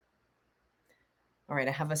All right,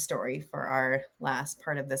 I have a story for our last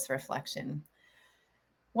part of this reflection.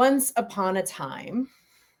 Once upon a time,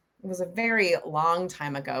 it was a very long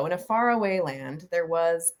time ago, in a faraway land, there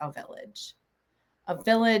was a village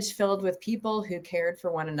filled with people who cared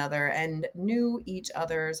for one another and knew each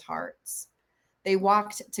other's hearts. They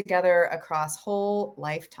walked together across whole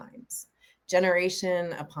lifetimes,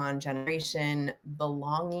 generation upon generation,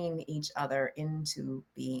 belonging each other into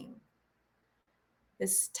being.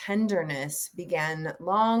 This tenderness began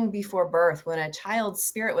long before birth, when a child's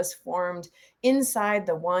spirit was formed inside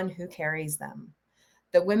the one who carries them.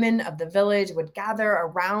 The women of the village would gather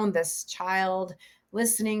around this child,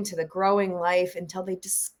 listening to the growing life until they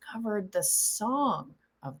discovered the song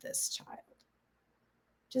of this child.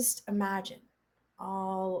 Just imagine,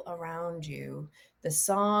 all around you, the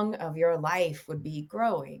song of your life would be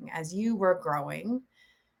growing as you were growing,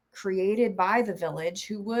 created by the village,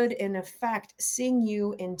 who would, in effect, sing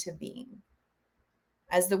you into being.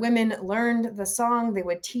 As the women learned the song, they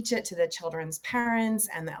would teach it to the children's parents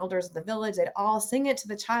and the elders of the village. They'd all sing it to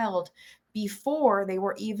the child before they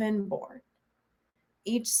were even born.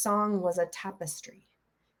 Each song was a tapestry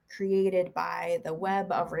created by the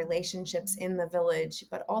web of relationships in the village,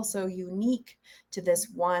 but also unique to this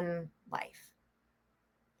one life.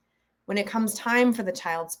 When it comes time for the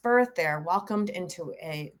child's birth, they are welcomed into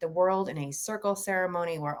the world in a circle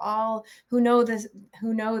ceremony where all who know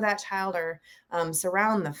that child are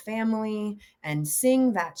surround the family and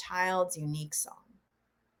sing that child's unique song.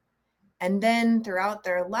 And then throughout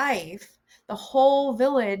their life, the whole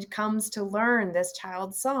village comes to learn this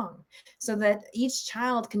child's song, so that each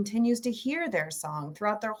child continues to hear their song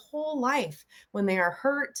throughout their whole life, when they are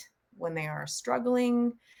hurt, when they are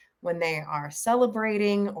struggling, when they are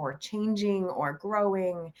celebrating or changing or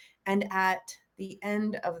growing. And at the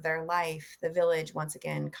end of their life, the village once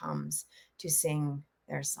again comes to sing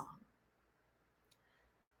their song.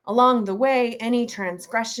 Along the way, any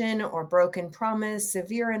transgression or broken promise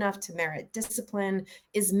severe enough to merit discipline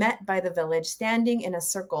is met by the village standing in a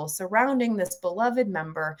circle surrounding this beloved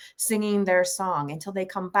member, singing their song until they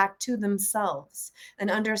come back to themselves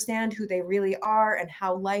and understand who they really are and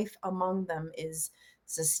how life among them is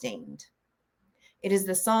sustained. It is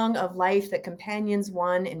the song of life that companions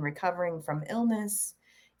one in recovering from illness,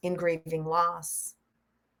 in grieving loss,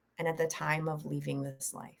 and at the time of leaving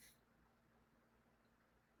this life.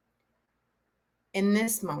 In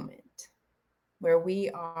this moment, where we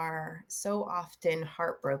are so often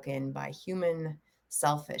heartbroken by human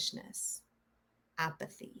selfishness,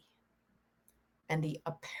 apathy, and the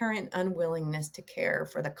apparent unwillingness to care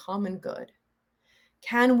for the common good,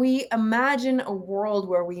 can we imagine a world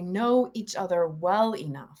where we know each other well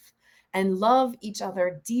enough and love each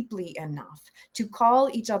other deeply enough to call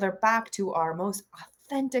each other back to our most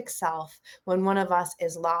authentic self when one of us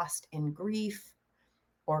is lost in grief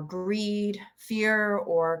or greed, fear,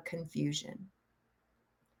 or confusion?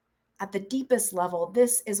 At the deepest level,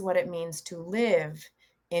 this is what it means to live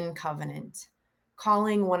in covenant,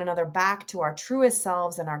 calling one another back to our truest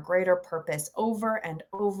selves and our greater purpose over and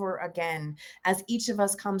over again, as each of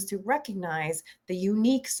us comes to recognize the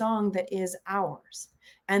unique song that is ours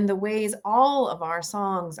and the ways all of our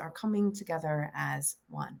songs are coming together as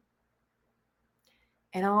one.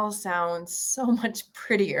 It all sounds so much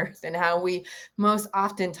prettier than how we most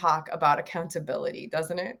often talk about accountability,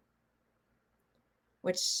 doesn't it?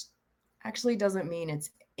 Which actually doesn't mean it's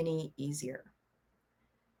any easier.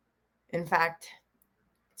 In fact,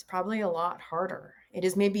 it's probably a lot harder. It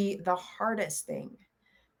is maybe the hardest thing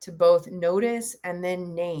to both notice and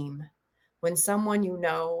then name when someone you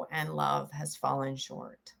know and love has fallen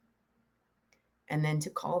short, and then to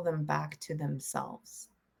call them back to themselves.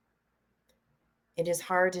 It is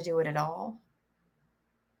hard to do it at all.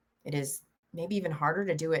 It is maybe even harder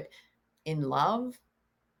to do it in love,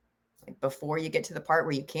 like before you get to the part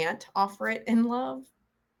where you can't offer it in love.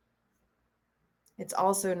 It's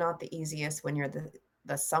also not the easiest when you're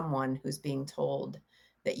the someone who's being told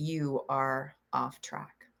that you are off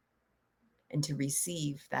track, and to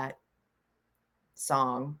receive that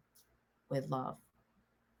song with love.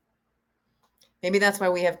 Maybe that's why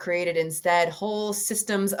we have created instead whole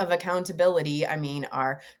systems of accountability. I mean,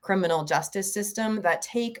 our criminal justice system that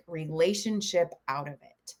take relationship out of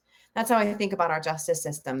it. That's how I think about our justice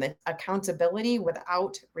system, that accountability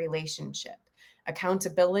without relationship,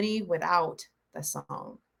 accountability without the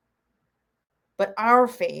song. But our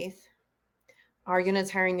faith, our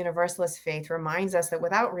Unitarian Universalist faith, reminds us that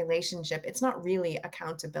without relationship, it's not really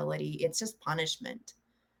accountability, it's just punishment,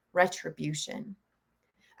 retribution.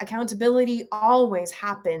 Accountability always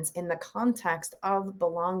happens in the context of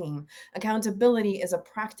belonging. Accountability is a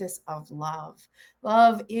practice of love.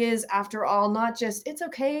 Love is, after all, not just, it's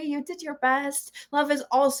okay, you did your best. Love is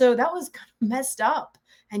also, that was kind of messed up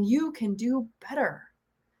and you can do better.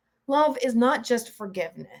 Love is not just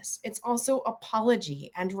forgiveness, it's also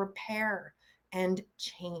apology and repair and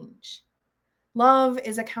change. Love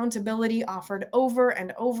is accountability offered over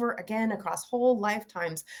and over again across whole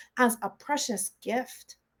lifetimes as a precious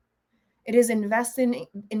gift. It is investing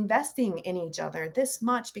in each other this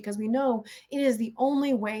much because we know it is the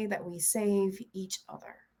only way that we save each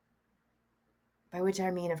other. By which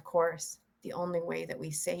I mean, of course, the only way that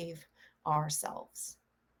we save ourselves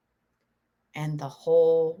and the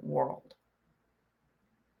whole world.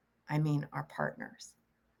 I mean, our partners.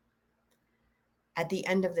 At the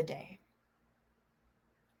end of the day,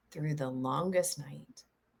 through the longest night,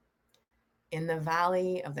 in the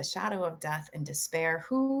valley of the shadow of death and despair,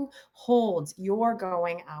 who holds your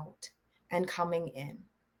going out and coming in,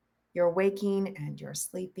 your waking and your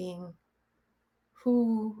sleeping?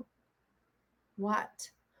 Who, what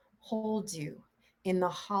holds you in the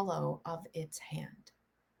hollow of its hand?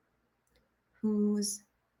 Whose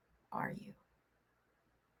are you?